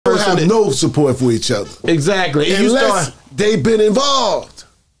have no support for each other. Exactly. Unless they've been involved.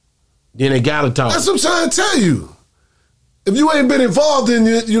 Then they gotta talk. That's what I'm trying to tell you. If you ain't been involved in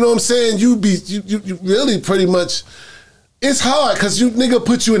it, you know what I'm saying, you really pretty much, it's hard because you nigga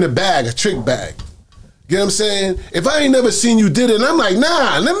put you in a bag, a trick bag. You know what I'm saying? If I ain't never seen you did it, and I'm like,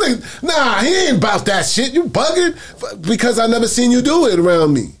 nah, he ain't about that shit. You bugging? Because I never seen you do it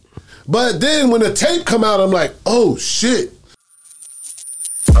around me. But then when the tape come out, I'm like, oh shit.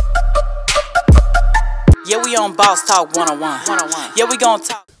 Yeah, we on Boss Talk 101. Yeah, we gonna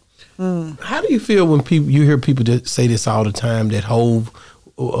talk. How do you feel when you hear people that say this all the time, that Hov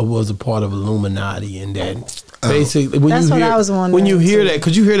was a part of Illuminati, and that basically when you hear that,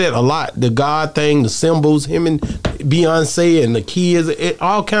 because you hear that a lot, the God thing, the symbols, him and Beyonce and the kids,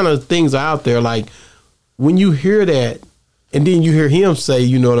 all kind of things are out there. Like when you hear that, and then you hear him say,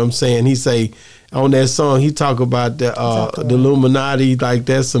 you know what I'm saying? He say on that song, he talk about the Illuminati, like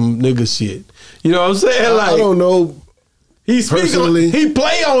that's some nigga shit. You know what I'm saying? Like, I don't know. Personally, he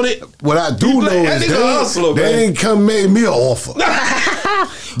play on it. What I do know is they ain't come made me an offer.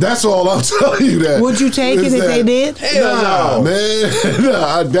 That's all I'm telling you. That would you take it if they did? Hell no, man.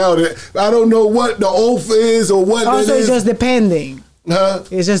 Nah, I doubt it. I don't know what the oath is or what. Also, it's just depending. Huh?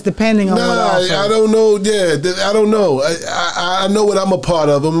 It's just depending on what offer. I don't know. Yeah, I don't know. I know what I'm a part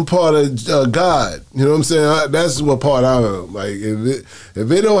of. I'm a part of God. You know what I'm saying? That's what part I am. Like if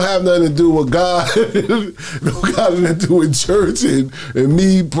it don't have nothing to do with God, don't got nothing to do with church and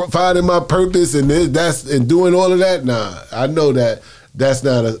me finding my purpose and doing all of that. Nah, I know that's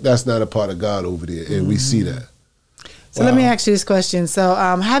not a part of God over there, and we see that. So let me ask you this question. So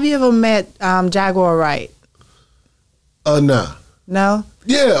have you ever met Jaguar Wright? Nah. No?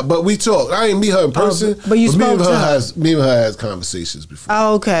 Yeah, but we talked. I ain't meet her in person. But you spoke to her. Me and her has conversations before.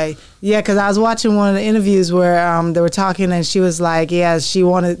 Oh, okay. Yeah, because I was watching one of the interviews where they were talking, and she was like, yeah, she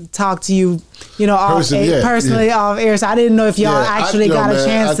wanted to talk to you, personally off air. So I didn't know if y'all actually got a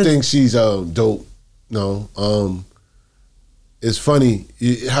chance to. I think she's dope. No, it's funny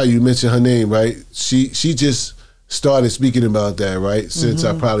how you mentioned her name, right? She just started speaking about that, right? Since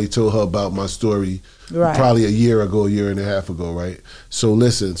I probably told her about my story. Right. Probably a year and a half ago, right? So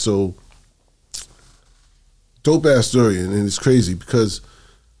listen, dope ass story, and it's crazy because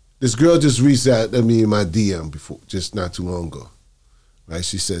this girl just reached out to me in my DM before, just not too long ago, right?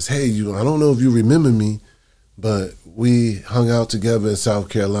 She says, "Hey, I don't know if you remember me, but we hung out together in South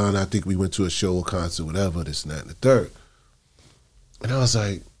Carolina. I think we went to a show, a concert, whatever, this and that and the third." And I was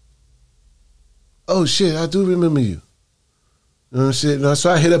like, "Oh shit, I do remember you." You know what I'm saying?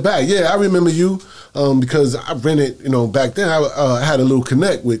 So I hit her back. Yeah, I remember you because I rented, back then I had a little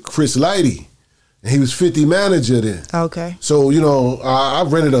connect with Chris Lighty, and he was 50 manager then. Okay. So, I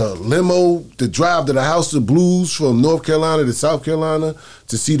rented a limo to drive to the House of Blues from North Carolina to South Carolina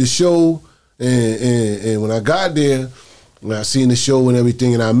to see the show. And when I got there, when I seen the show and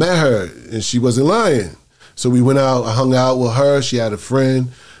everything, and I met her, and she wasn't lying. So we went out, I hung out with her. She had a friend.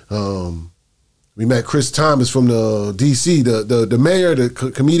 We met Chris Thomas from the DC, the mayor, the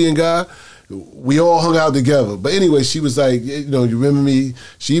comedian guy. We all hung out together. But anyway, she was like, you remember me?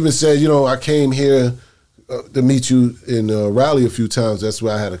 She even said, I came here to meet you in Raleigh a few times. That's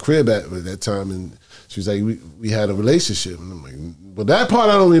where I had a crib at that time. And she was like, we had a relationship. And I'm like, well, that part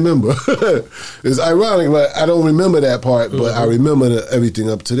I don't remember. It's ironic, but I don't remember that part. But I remember everything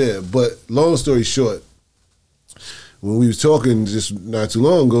up to there. But long story short, when we was talking just not too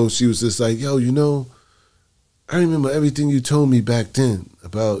long ago, she was just like, yo, I remember everything you told me back then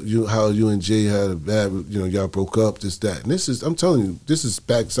about how you and Jay had a bad, y'all broke up, this, that. And I'm telling you, this is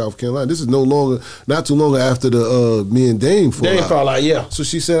back South Carolina. This is not too long after the me and Dame fall out. Yeah. So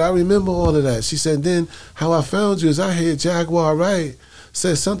she said, I remember all of that. She said, then how I found you is I heard Jaguar Wright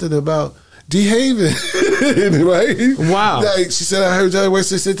said something about Dehaven, right? Wow. Like she said, I heard Jaguar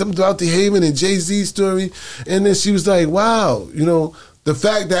say something about Dehaven and JAYZ story. And then she was like, wow, the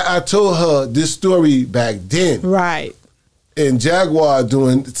fact that I told her this story back then. Right. And Jaguar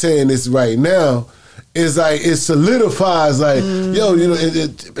saying this right now is like, it solidifies like,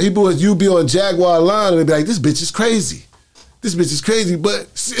 people, you be on Jaguar line and they be like, this bitch is crazy. This bitch is crazy,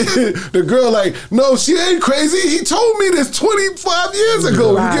 but the girl like, no, she ain't crazy. He told me this 25 years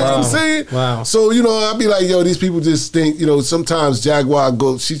ago. Wow. You get what I'm saying? Wow. So, I'd be like, these people just think, sometimes Jaguar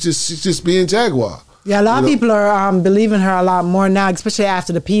she's just being Jaguar. Yeah, a lot of people are believing her a lot more now, especially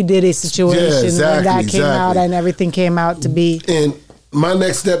after the P. Diddy situation when that came out and everything came out to be. And my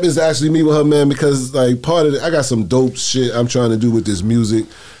next step is to actually meet with her, man, because like part of it, I got some dope shit I'm trying to do with this music.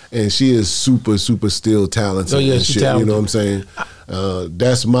 and she is super still talented. Oh yeah, and she's shit, talented. you know what I'm saying?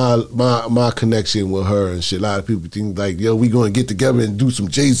 That's my connection with her and shit. A lot of people think like, yo, we gonna get together and do some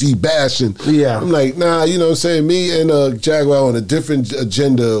JAYZ bashing. Yeah, I'm like, nah, you know what I'm saying? Me and Jaguar on a different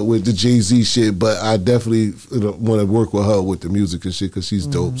agenda with the JAYZ shit, but I definitely want to work with her with the music and shit because she's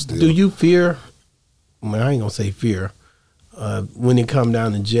dope still. Do you fear? Well, I ain't gonna say fear. When it come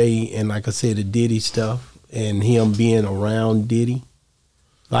down to Jay and like I said, the Diddy stuff and him being around Diddy,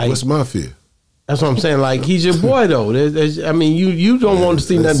 like what's my fear? That's what I'm saying. Like he's your boy though. I mean, you don't want to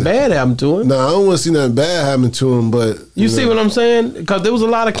see nothing bad happen to him. No, I don't want to see nothing bad happen to him. But you see what I'm saying? Because there was a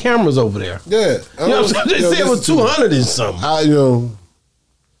lot of cameras over there. Yeah, you know what I'm saying? They said it was 200 and something.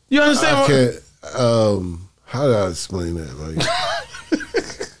 You understand? I can't. How do I explain that? Like,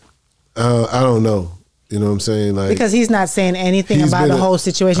 I don't know. You know what I'm saying? Like, because he's not saying anything about the whole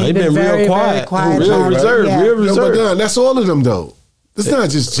situation. He's been very quiet. Real reserved. Yeah. Real reserved. No, but that's all of them though. It's not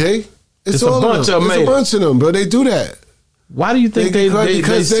just Jay. It's all a bunch of them. It's a bunch of them, bro. They do that. Why do you think they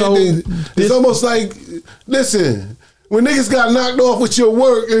it's almost like, listen, when niggas got knocked off with your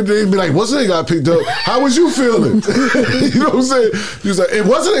work, and they be like, wasn't they got picked up? How was you feeling? You know what I'm saying? You was like, it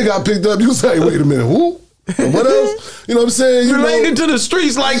wasn't they got picked up. You was like, wait a minute, who? And what else? You know what I'm saying? Related to the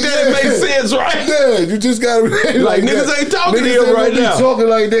streets like that, it makes sense, right? Yeah, you just got to relate like niggas that. ain't talking to him right now. Talking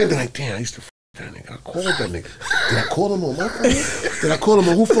like that. They're like, damn, I used to that nigga. I called that nigga. Did I call him on my phone? Did I call him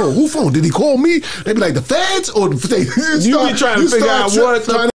on who phone? Who phone? Did he call me? They be like, the feds? Or they you be trying to figure out what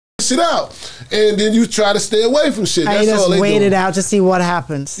trying to shit out. And then you try to stay away from shit. That's just all they wait do. it out to see what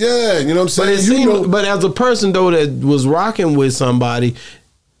happens. Yeah, you know what I'm saying? But as a person though that was rocking with somebody,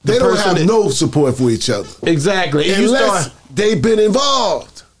 they don't have no support for each other. Exactly. Unless they've been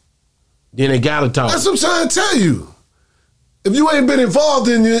involved. Then they gotta talk. That's what I'm trying to tell you. If you ain't been involved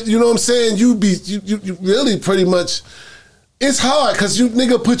in it, you know what I'm saying, you really pretty much, it's hard because you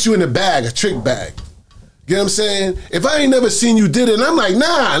nigga put you in a bag, a trick bag. You know what I'm saying? If I ain't never seen you did it, and I'm like,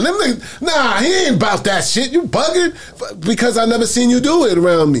 nah, he ain't about that shit. You bugging? Because I never seen you do it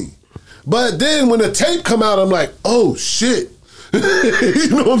around me. But then when the tape come out, I'm like, oh shit. You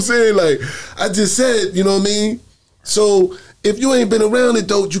know what I'm saying? Like, I just said, you know what I mean? So if you ain't been around it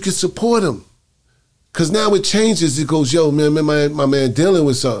though, you can support him. Cause now it changes. It goes, yo, man, my man dealing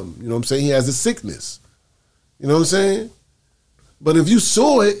with something. You know what I'm saying? He has a sickness. You know what I'm saying? But if you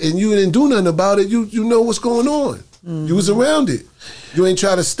saw it and you didn't do nothing about it, you know what's going on. Mm-hmm. You was around it. You ain't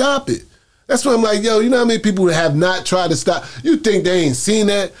try to stop it. That's why I'm like, yo, you know how many people have not tried to stop? You think they ain't seen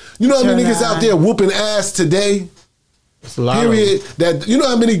that? You know how many niggas out there whooping ass today? It's a lot period. That you know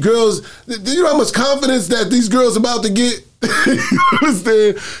how many girls? Do you know how much confidence that these girls about to get? You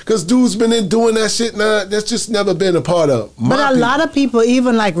understand? Because dudes been in doing that shit now. That's just never been a part of. But a lot of people,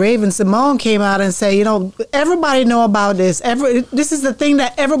 even like Raven Simone, came out and say, you know, everybody know about this. This is the thing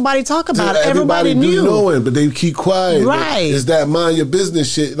that everybody talk about. Everybody knew. Do know it, but they keep quiet. Right? It's that mind your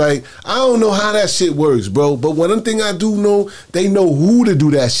business shit. Like I don't know how that shit works, bro. But one thing I do know, they know who to do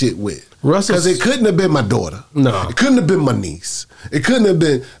that shit with. Because it couldn't have been my daughter. No. It couldn't have been my niece. It couldn't have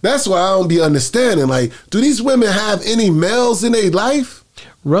been. That's why I don't be understanding. Like, do these women have any males in their life?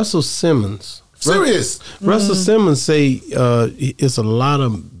 Russell Simmons. Serious. Russell Simmons say it's a lot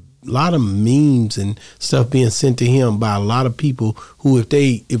of memes and stuff being sent to him by a lot of people who, if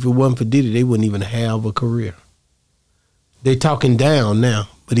it wasn't for Diddy, they wouldn't even have a career. They talking down now.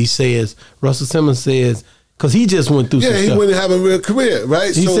 But Russell Simmons says, because he just went through some stuff. Yeah, he wouldn't have a real career,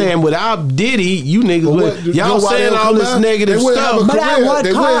 right? He's saying without Diddy, you niggas y'all saying all this negative stuff. But at what cost?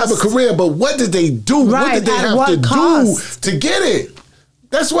 They wouldn't have a career, but what did they do? Right, what did they have to do to get it?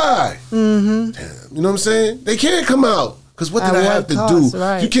 That's why. Mm-hmm. Damn, you know what I'm saying? They can't come out. Because what did I have to do?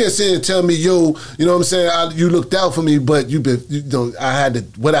 Right. You can't sit and tell me, yo, you know what I'm saying? You looked out for me, but I had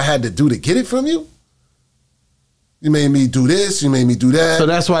to do to get it from you? You made me do this, you made me do that. So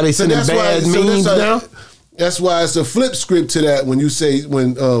that's why they sending bad memes now? That's why it's a flip script to that when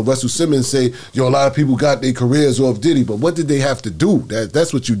Russell Simmons say, yo, a lot of people got their careers off Diddy, but what did they have to do?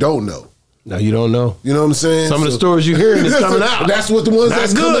 That's what you don't know. No, you don't know. You know what I'm saying? Some of the stories you hearing is coming out. That's what the ones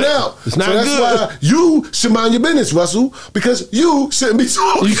that's coming out. It's not good. That's why you should mind your business, Russell, because you shouldn't be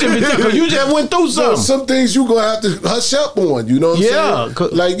talking. You shouldn't be talking because you just went through something. Some things you going to have to hush up on, you know what I'm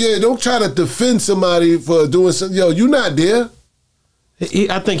saying? Like, don't try to defend somebody for doing something. Yo, you not there.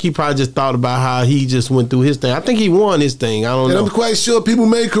 I think he probably just thought about how he just went through his thing. I think he won his thing. I don't know. I'm quite sure people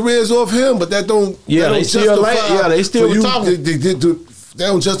made careers off him, but that don't. Yeah, they still talking. They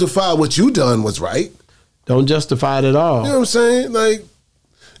don't justify what you done was right. Don't justify it at all. You know what I'm saying? Like,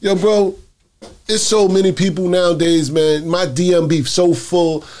 yo, bro, it's so many people nowadays, man. My DM be so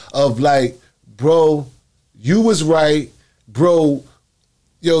full of like, bro, you was right, bro.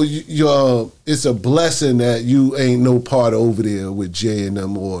 it's a blessing that you ain't no part over there with Jay and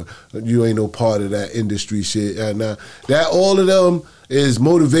them, or you ain't no part of that industry shit. And now that all of them is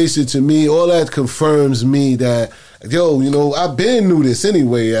motivation to me. All that confirms me that, I've been knew this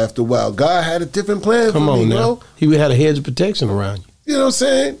anyway. After a while, God had a different plan for me, bro. He had a hedge of protection around you. You know what I'm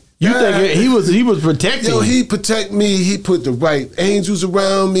saying? You think he was protecting you? He protect me. He put the right angels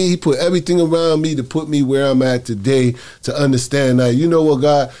around me. He put everything around me to put me where I'm at today. To understand that, you know what,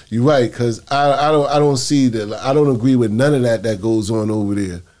 God, you're right. Because I don't see that. I don't agree with none of that goes on over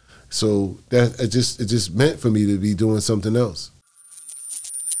there. So that it just meant for me to be doing something else.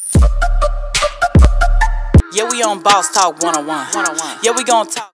 Yeah, we on Boss Talk 101. Yeah, we gonna talk.